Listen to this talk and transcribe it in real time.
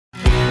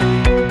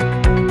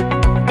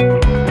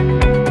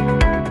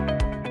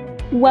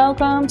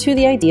Welcome to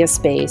The Idea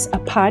Space, a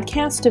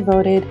podcast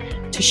devoted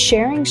to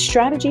sharing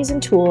strategies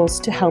and tools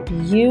to help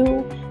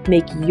you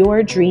make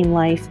your dream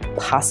life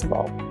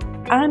possible.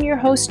 I'm your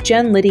host,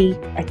 Jen Liddy,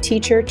 a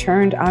teacher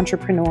turned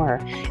entrepreneur.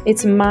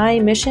 It's my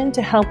mission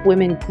to help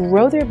women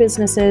grow their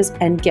businesses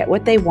and get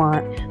what they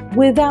want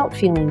without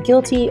feeling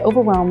guilty,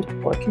 overwhelmed,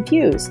 or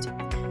confused.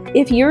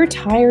 If you're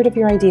tired of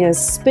your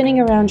ideas spinning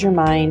around your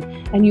mind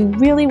and you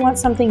really want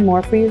something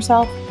more for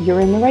yourself,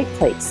 you're in the right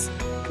place.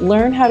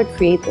 Learn how to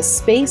create the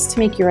space to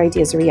make your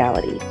ideas a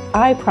reality.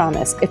 I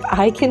promise, if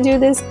I can do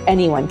this,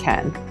 anyone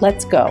can.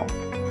 Let's go.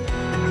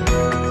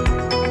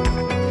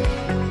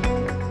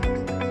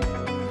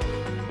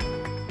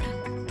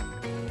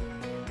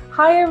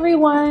 Hi,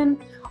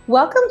 everyone.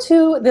 Welcome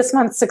to this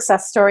month's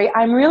success story.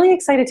 I'm really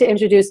excited to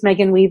introduce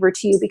Megan Weaver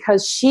to you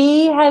because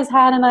she has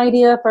had an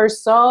idea for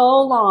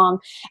so long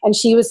and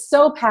she was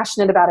so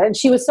passionate about it and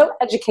she was so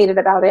educated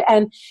about it.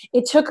 And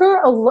it took her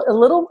a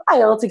little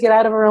while to get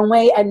out of her own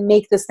way and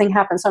make this thing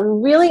happen. So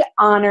I'm really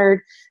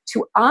honored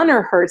to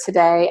honor her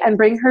today and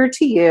bring her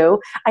to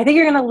you. I think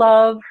you're going to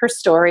love her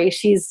story.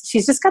 She's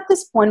just got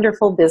this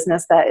wonderful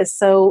business that is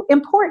so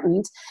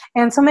important.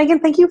 And so Megan,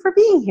 thank you for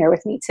being here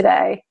with me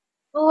today.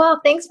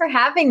 Well, thanks for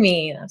having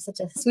me. That was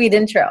such a sweet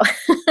intro.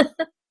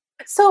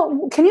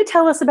 So can you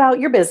tell us about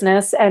your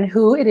business and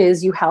who it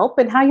is you help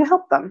and how you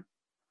help them?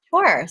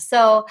 Sure.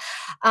 So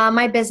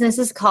my business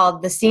is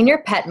called the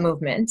Senior Pet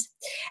Movement.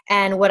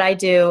 And what I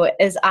do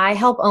is I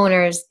help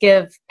owners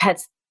give their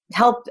pets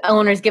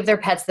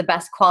the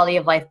best quality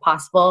of life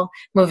possible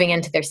moving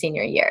into their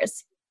senior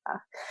years.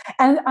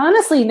 And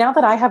honestly, now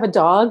that I have a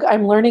dog,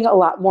 I'm learning a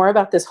lot more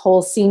about this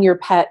whole senior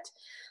pet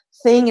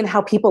thing and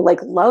how people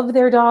love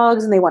their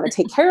dogs and they want to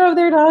take care of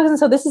their dogs. And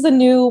so this is a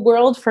new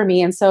world for me.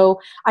 And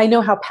so I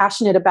know how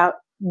passionate about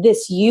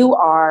this you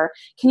are.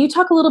 Can you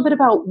talk a little bit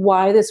about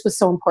why this was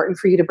so important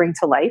for you to bring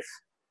to life?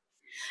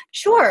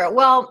 Sure.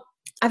 Well,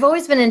 I've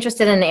always been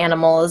interested in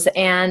animals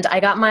and I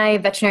got my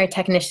veterinary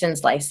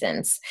technician's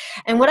license.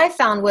 And what I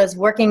found was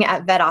working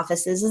at vet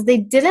offices is they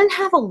didn't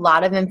have a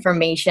lot of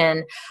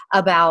information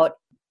about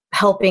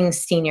helping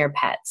senior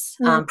pets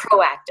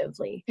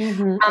proactively.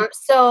 Mm-hmm.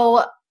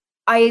 So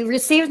I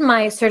received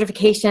my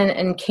certification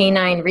in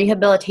canine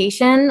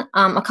rehabilitation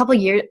a couple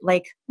years,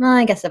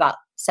 I guess about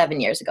 7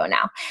 years ago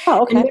now.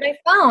 Oh, okay. And what I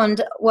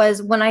found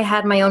was when I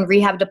had my own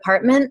rehab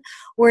department,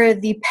 where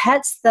the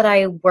pets that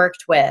I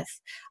worked with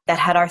that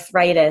had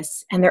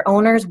arthritis and their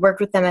owners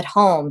worked with them at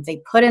home,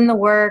 they put in the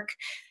work,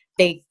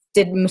 they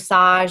did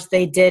massage,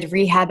 they did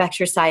rehab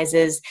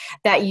exercises,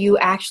 that you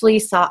actually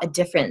saw a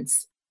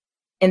difference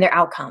in their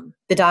outcome.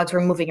 The dogs were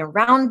moving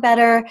around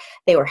better.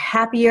 They were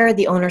happier.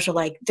 The owners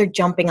are they're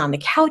jumping on the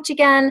couch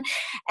again.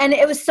 And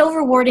it was so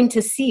rewarding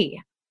to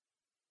see.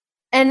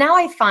 And now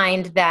I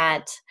find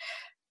that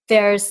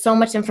there's so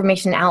much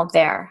information out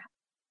there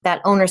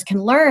that owners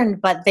can learn,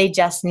 but they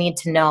just need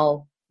to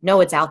know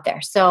it's out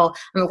there. So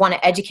I want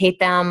to educate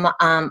them.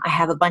 I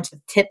have a bunch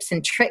of tips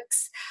and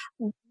tricks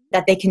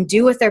that they can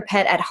do with their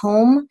pet at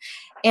home.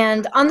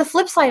 And on the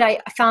flip side, I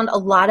found a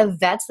lot of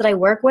vets that I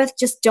work with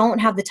just don't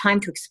have the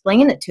time to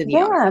explain it to the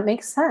owner. Yeah, it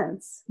makes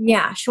sense.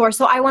 Yeah, sure.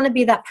 So I want to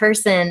be that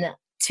person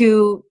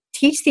to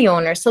teach the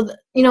owner. So,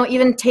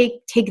 even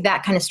take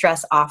that kind of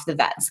stress off the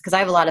vets, because I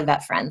have a lot of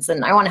vet friends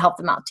and I want to help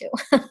them out too.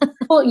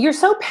 Well, you're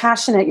so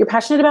passionate. You're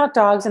passionate about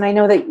dogs. And I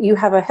know that you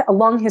have a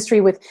long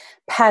history with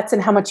pets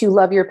and how much you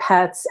love your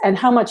pets and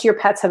how much your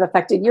pets have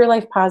affected your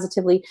life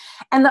positively.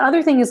 And the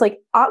other thing is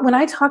when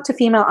I talk to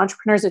female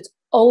entrepreneurs, it's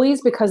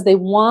always because they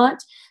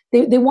want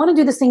to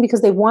do this thing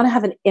because they want to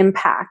have an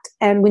impact.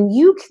 And when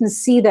you can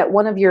see that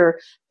one of your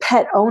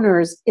pet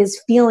owners is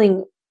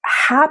feeling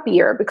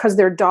happier because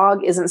their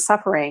dog isn't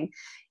suffering,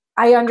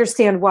 I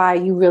understand why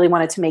you really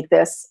wanted to make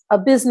this a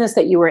business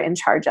that you were in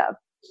charge of.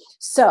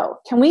 So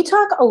can we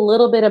talk a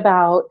little bit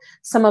about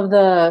some of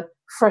the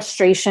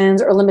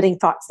frustrations or limiting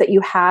thoughts that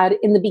you had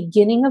in the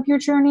beginning of your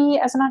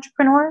journey as an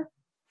entrepreneur?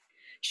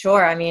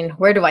 Sure. I mean,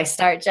 where do I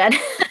start, Jen?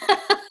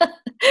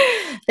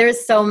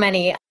 There's so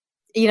many.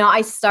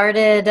 I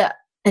started,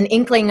 an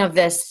inkling of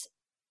this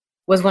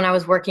was when I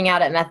was working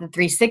out at Method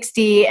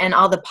 360 and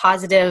all the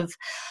positive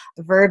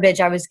verbiage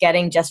I was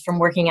getting just from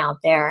working out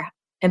there,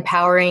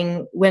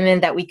 empowering women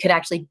that we could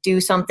actually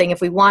do something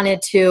if we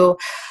wanted to,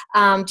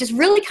 just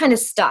really kind of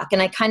stuck.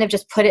 And I kind of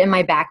just put it in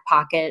my back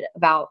pocket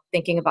about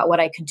thinking about what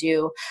I could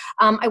do.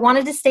 I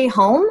wanted to stay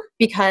home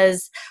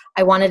because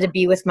I wanted to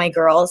be with my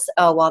girls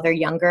while they're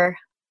younger.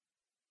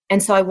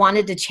 And so I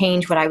wanted to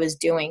change what I was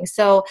doing.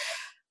 So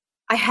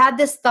I had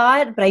this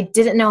thought, but I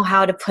didn't know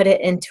how to put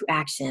it into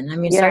action. I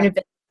mean, starting a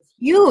business is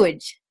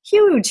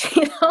huge,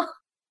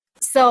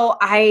 So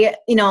I,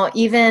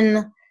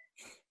 even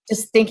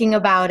just thinking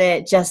about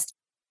it,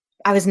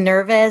 I was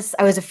nervous.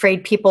 I was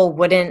afraid people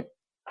wouldn't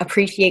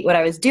appreciate what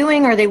I was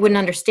doing or they wouldn't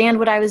understand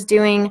what I was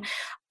doing.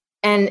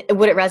 And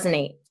would it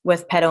resonate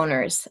with pet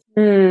owners?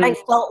 I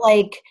felt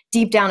like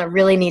deep down it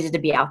really needed to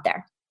be out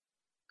there.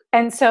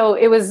 And so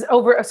it was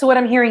so what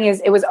I'm hearing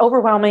is it was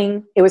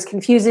overwhelming. It was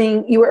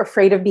confusing. You were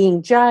afraid of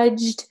being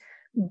judged,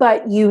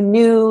 but you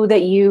knew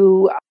that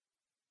you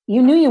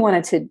you knew you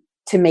wanted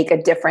to make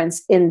a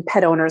difference in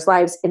pet owners'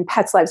 lives, in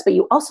pets' lives, but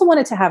you also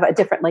wanted to have a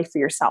different life for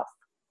yourself.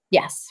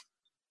 Yes,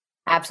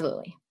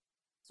 absolutely.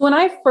 When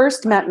I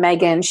first met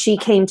Megan, she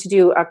came to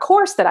do a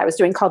course that I was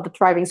doing called the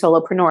Thriving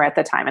Solopreneur at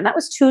the time. And that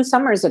was 2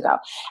 summers ago.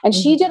 And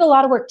she did a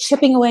lot of work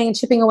chipping away and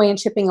chipping away and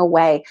chipping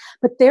away.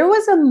 But there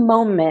was a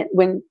moment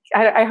when,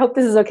 I hope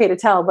this is okay to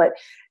tell, but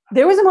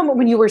there was a moment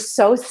when you were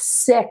so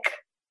sick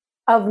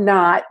of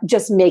not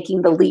just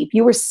making the leap.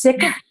 You were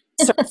sick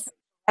of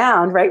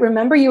around, right?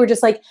 Remember, you were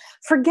just like,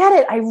 forget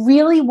it. I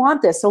really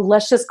want this. So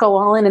let's just go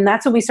all in. And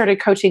that's when we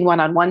started coaching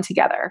one-on-one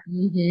together.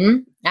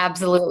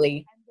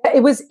 Absolutely.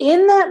 It was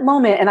in that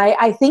moment, and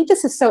I think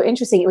this is so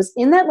interesting. It was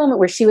in that moment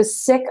where she was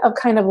sick of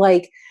kind of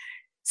like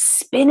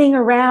spinning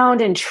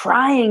around and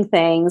trying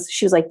things.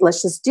 She was like,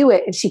 let's just do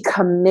it. And she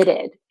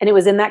committed. And it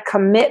was in that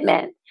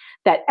commitment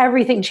that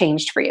everything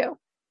changed for you.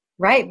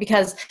 Right.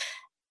 Because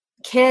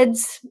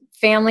kids,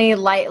 family,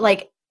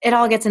 like it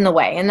all gets in the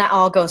way and that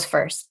all goes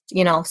first,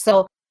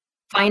 So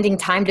finding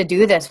time to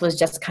do this was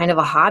just kind of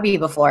a hobby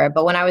before.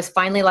 But when I was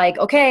finally like,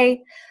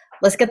 okay,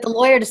 let's get the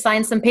lawyer to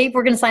sign some paper.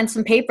 We're going to sign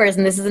some papers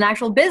and this is an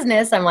actual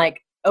business. I'm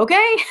like,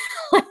 okay,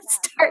 let's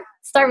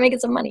start making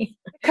some money.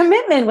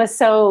 Commitment was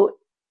so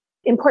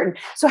important.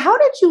 So how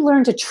did you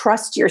learn to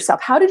trust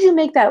yourself? How did you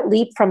make that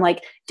leap from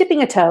like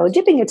dipping a toe,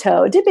 dipping a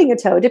toe, dipping a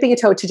toe, dipping a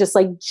toe to just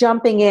like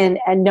jumping in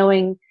and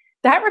knowing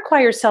that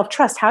requires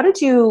self-trust? How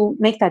did you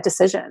make that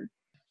decision?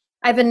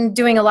 I've been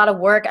doing a lot of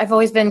work. I've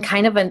always been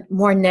kind of a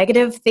more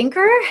negative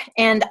thinker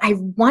and I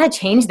want to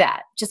change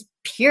that, just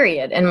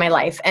period, in my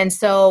life. And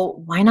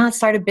so why not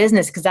start a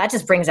business? Because that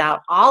just brings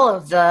out all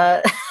of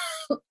the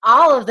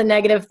all of the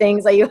negative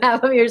things that you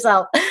have of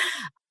yourself.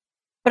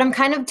 But I'm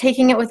kind of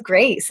taking it with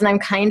grace and I'm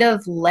kind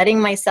of letting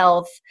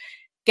myself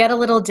get a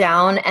little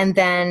down and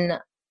then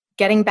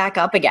getting back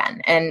up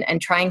again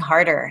and trying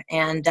harder.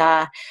 And,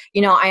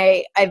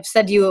 I've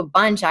said to you a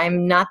bunch,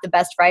 I'm not the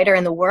best writer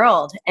in the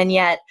world. And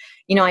yet,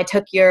 I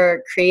took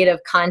your creative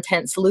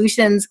content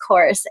solutions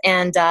course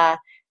and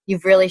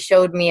you've really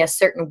showed me a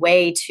certain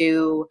way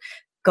to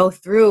go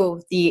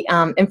through the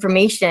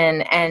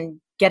information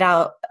and get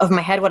out of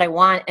my head what I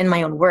want in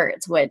my own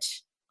words,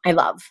 which I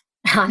love.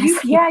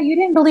 Honestly. You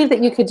didn't believe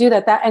that you could do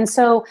that. And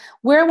so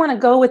where I want to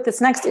go with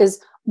this next is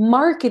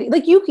marketing.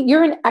 Like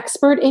you're an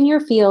expert in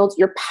your field,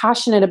 you're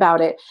passionate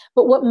about it.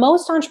 But what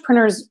most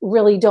entrepreneurs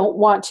really don't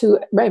want to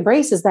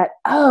embrace is that,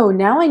 oh,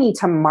 now I need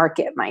to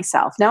market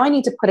myself. Now I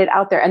need to put it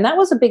out there. And that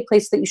was a big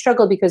place that you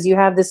struggled because you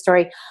have this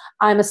story,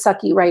 I'm a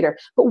sucky writer.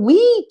 But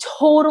we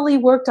totally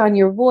worked on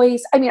your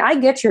voice. I mean, I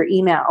get your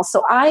emails,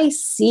 so I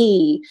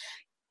see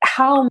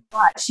how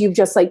much you've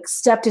just like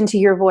stepped into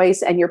your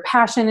voice and your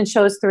passion and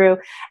shows through.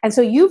 And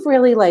so you've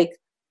really like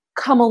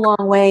come a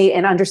long way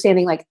in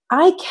understanding like,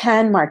 I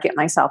can market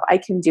myself. I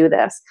can do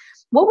this.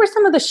 What were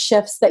some of the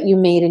shifts that you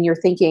made in your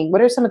thinking?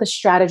 What are some of the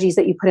strategies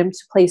that you put into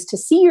place to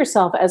see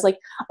yourself as like,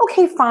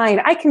 okay, fine,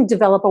 I can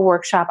develop a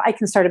workshop, I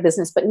can start a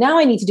business, but now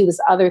I need to do this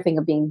other thing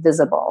of being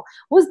visible.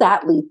 What was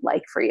that leap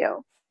like for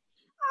you?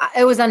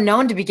 It was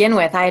unknown to begin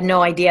with. I had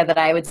no idea that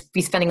I would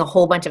be spending a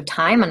whole bunch of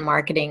time on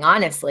marketing,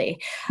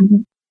 honestly.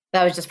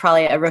 That was just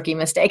probably a rookie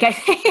mistake, I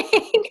think. I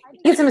think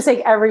it's a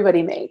mistake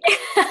everybody makes.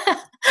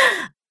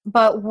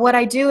 But what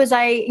I do is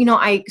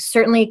I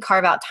certainly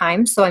carve out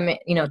time. So I'm,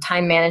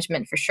 time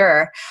management for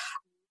sure.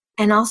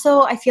 And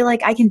also I feel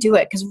like I can do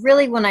it because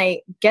really when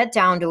I get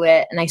down to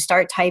it and I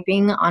start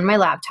typing on my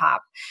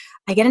laptop,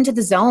 I get into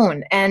the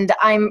zone and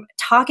I'm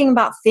talking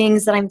about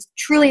things that I'm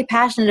truly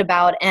passionate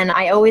about. And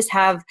I always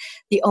have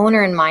the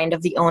owner in mind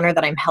of the owner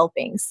that I'm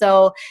helping.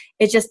 So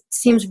it just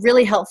seems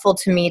really helpful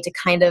to me to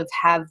kind of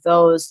have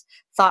those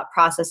thought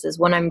processes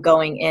when I'm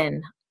going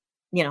in,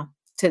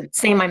 to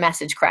say my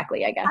message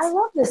correctly, I guess. I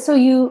love this. So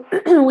you,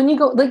 when you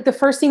go, like the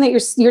first thing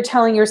that you're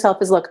telling yourself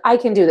is, look, I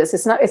can do this.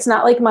 It's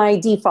not like my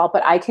default,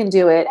 but I can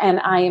do it. And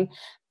I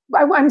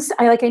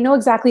know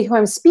exactly who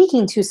I'm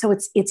speaking to. So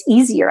it's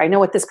easier. I know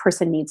what this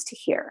person needs to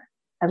hear.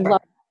 I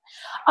love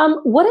it.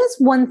 What is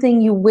one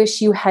thing you wish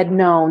you had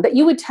known that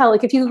you would tell,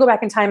 like if you could go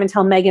back in time and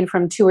tell Megan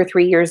from 2 or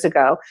 3 years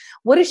ago,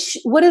 what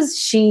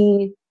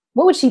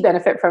would she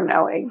benefit from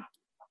knowing?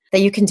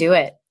 That you can do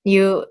it.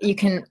 You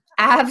can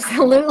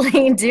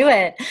absolutely do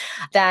it.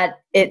 That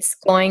it's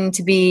going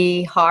to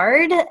be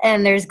hard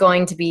and there's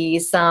going to be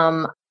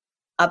some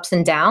ups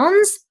and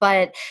downs,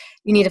 but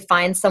you need to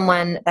find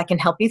someone that can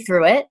help you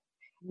through it.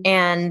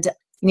 And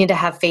you need to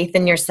have faith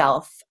in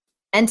yourself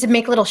and to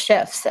make little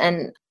shifts.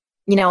 And,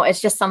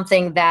 it's just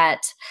something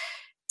that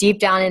deep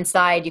down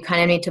inside, you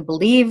kind of need to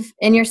believe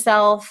in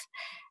yourself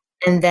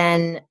and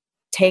then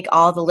take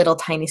all the little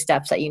tiny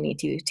steps that you need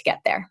to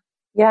get there.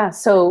 Yeah.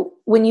 So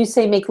when you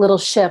say make little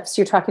shifts,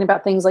 you're talking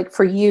about things like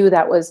for you,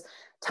 that was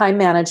time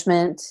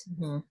management.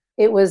 Mm-hmm.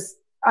 It was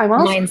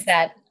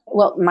mindset.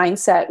 Well,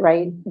 mindset,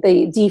 right?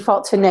 The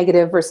default to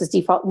negative versus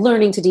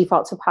learning to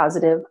default to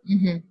positive.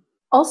 Mm-hmm.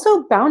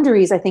 Also,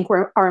 boundaries, I think,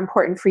 are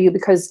important for you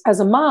because as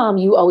a mom,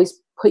 you always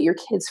put your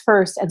kids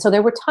first. And so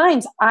there were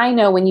times I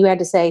know when you had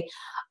to say,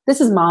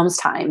 this is mom's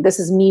time. This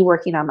is me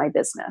working on my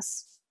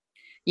business.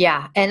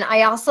 Yeah. And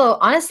I also,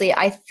 honestly,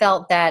 I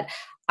felt that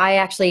I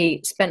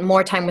actually spent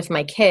more time with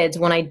my kids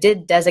when I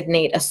did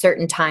designate a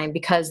certain time,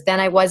 because then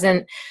I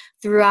wasn't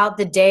throughout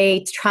the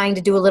day trying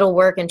to do a little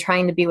work and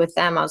trying to be with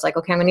them. I was like,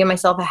 okay, I'm going to give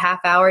myself a half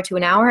hour to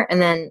an hour,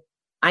 and then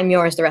I'm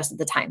yours the rest of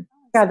the time.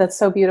 God, that's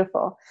so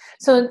beautiful.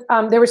 So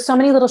there were so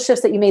many little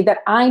shifts that you made that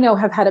I know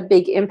have had a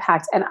big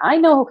impact. And I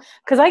know,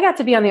 because I got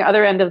to be on the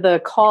other end of the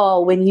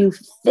call when you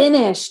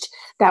finished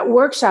that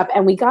workshop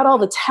and we got all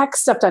the tech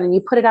stuff done and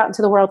you put it out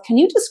into the world. Can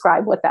you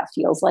describe what that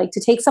feels like to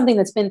take something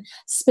that's been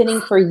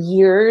spinning for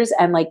years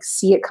and like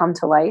see it come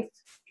to life?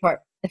 Sure.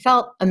 It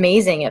felt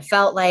amazing. It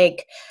felt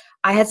like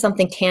I had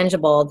something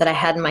tangible that I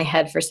had in my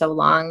head for so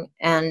long.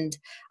 And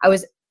I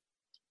was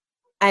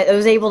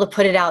able to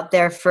put it out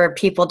there for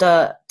people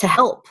to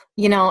help,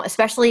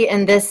 especially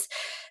in this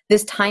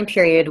time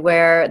period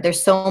where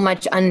there's so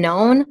much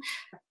unknown.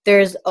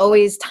 There's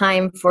always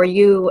time for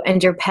you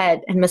and your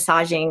pet and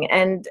massaging.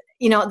 And,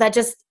 that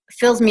just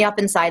fills me up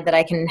inside that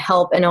I can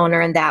help an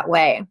owner in that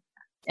way,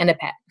 and a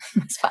pet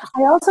as well.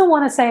 I also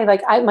want to say,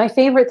 like, my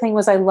favorite thing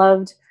was I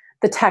loved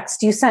the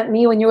text you sent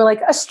me when you were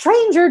like, a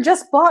stranger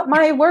just bought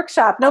my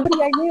workshop.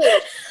 Nobody I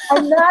knew.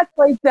 And that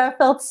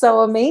felt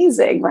so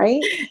amazing,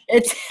 right?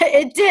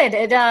 It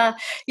did.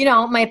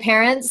 My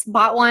parents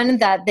bought one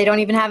that they don't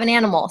even have an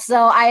animal.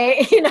 So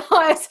I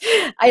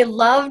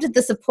loved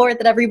the support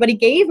that everybody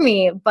gave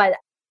me, but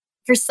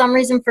for some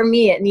reason for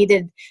me, it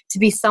needed to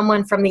be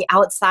someone from the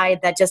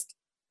outside that just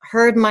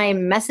heard my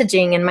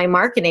messaging and my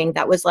marketing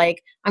that was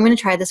like, I'm going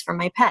to try this for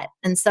my pet.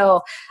 And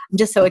so I'm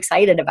just so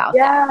excited about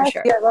that, for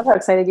sure. Yeah, I love how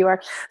excited you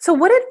are. So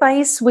what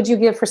advice would you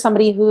give for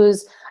somebody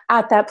who's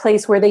at that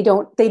place where they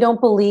don't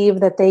believe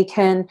that they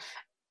can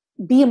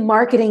be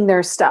marketing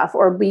their stuff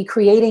or be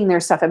creating their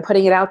stuff and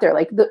putting it out there?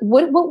 Like,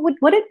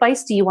 what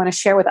advice do you want to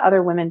share with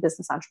other women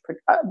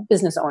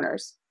business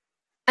owners?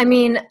 I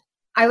mean,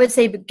 I would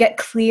say get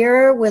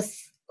clear with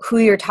who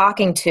you're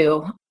talking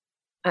to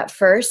at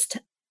first,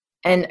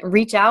 and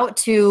reach out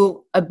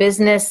to a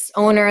business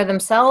owner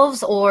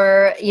themselves,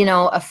 or,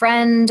 a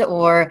friend,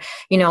 or,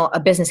 a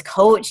business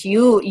coach.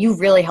 You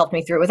really helped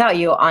me through it. Without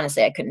you,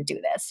 honestly, I couldn't do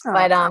this. Oh,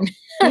 but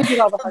you did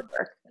all the hard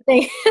work.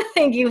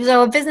 Thank you.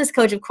 So a business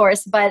coach, of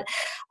course, but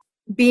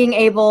being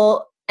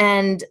able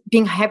and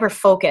being hyper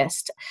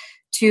focused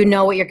to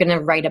know what you're going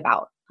to write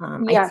about.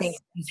 Yes. I think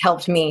it's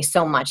helped me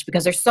so much,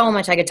 because there's so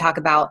much I could talk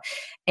about.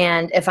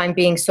 And if I'm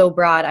being so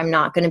broad, I'm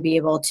not going to be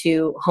able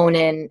to hone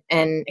in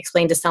and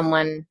explain to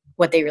someone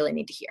what they really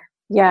need to hear.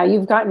 Yeah,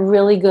 you've gotten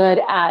really good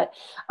at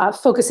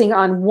focusing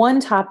on one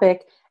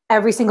topic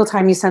every single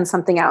time you send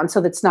something out. And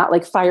so that's not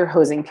like fire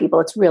hosing people.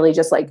 It's really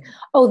just like,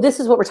 oh, this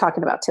is what we're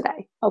talking about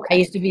today. Okay. I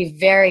used to be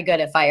very good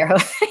at fire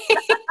hosing.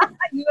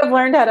 You have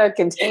learned how to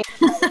contain.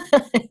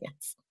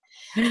 Yes.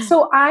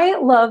 So I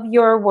love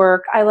your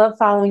work. I love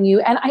following you.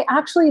 And I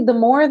actually, the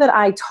more that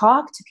I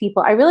talk to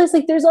people, I realize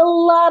like there's a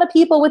lot of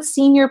people with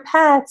senior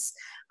pets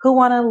who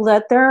want to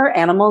let their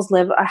animals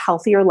live a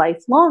healthier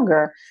life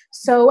longer.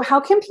 So how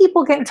can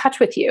people get in touch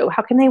with you?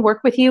 How can they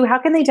work with you? How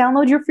can they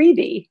download your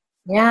freebie?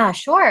 Yeah,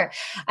 sure.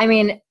 I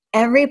mean,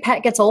 every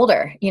pet gets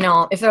older,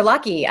 if they're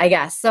lucky, I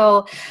guess.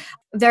 So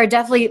there are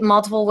definitely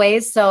multiple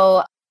ways.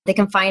 So they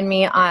can find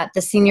me at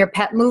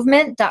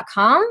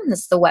theseniorpetmovement.com.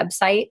 That's the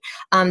website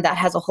that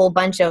has a whole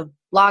bunch of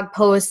blog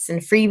posts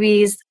and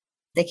freebies.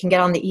 They can get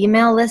on the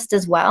email list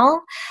as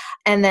well.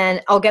 And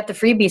then I'll get the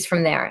freebies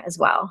from there as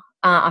well,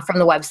 from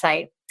the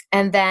website.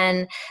 And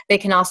then they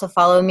can also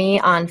follow me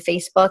on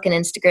Facebook and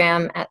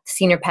Instagram at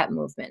Senior Pet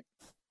Movement.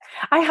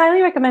 I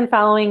highly recommend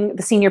following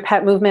the Senior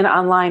Pet Movement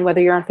online, whether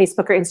you're on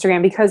Facebook or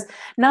Instagram, because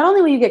not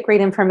only will you get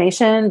great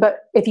information,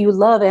 but if you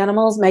love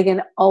animals,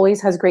 Megan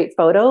always has great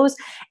photos,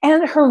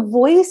 and her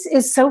voice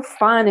is so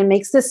fun and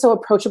makes this so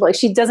approachable. Like,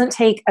 she doesn't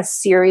take a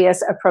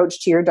serious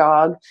approach to your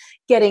dog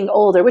getting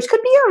older, which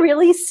could be a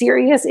really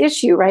serious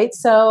issue, right?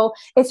 So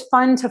it's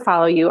fun to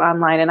follow you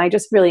online, and I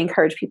just really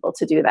encourage people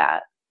to do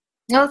that.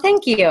 No,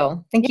 thank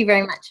you. Thank you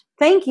very much.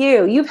 Thank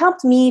you. You've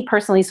helped me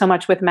personally so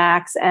much with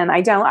Max, and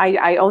I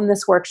own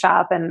this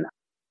workshop, and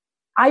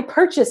I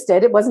purchased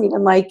it. It wasn't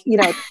even like,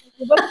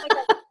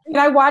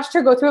 I watched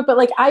her go through it, but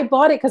like I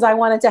bought it because I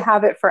wanted to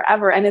have it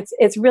forever, and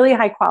it's really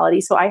high quality.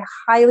 So I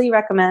highly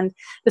recommend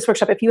this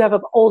workshop if you have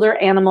an older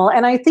animal.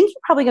 And I think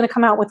you're probably going to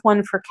come out with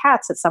one for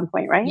cats at some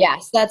point, right?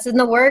 Yes, that's in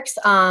the works.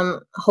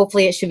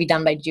 Hopefully it should be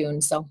done by June.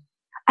 So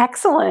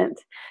excellent.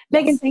 Yes.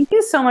 Megan, thank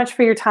you so much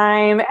for your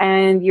time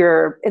and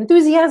your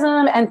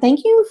enthusiasm. And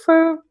thank you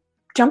for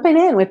jumping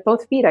in with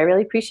both feet. I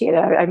really appreciate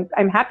it.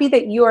 I'm happy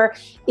that you're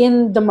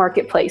in the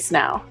marketplace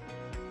now.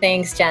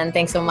 Thanks, Jen.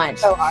 Thanks so much.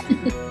 So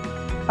awesome.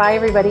 Bye,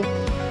 everybody.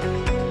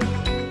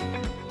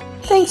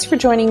 Thanks for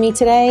joining me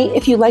today.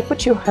 If you like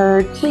what you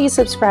heard, please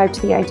subscribe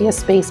to the Idea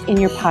Space in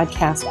your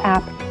podcast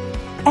app.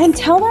 And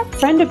tell that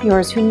friend of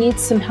yours who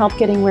needs some help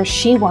getting where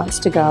she wants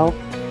to go.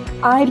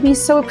 I'd be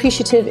so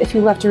appreciative if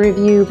you left a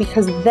review,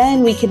 because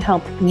then we can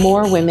help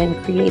more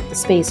women create the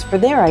space for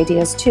their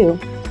ideas too.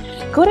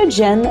 Go to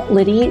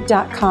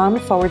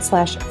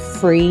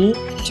jenliddy.com/free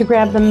to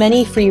grab the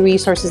many free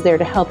resources there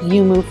to help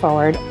you move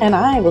forward. And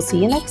I will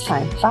see you next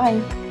time.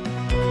 Bye.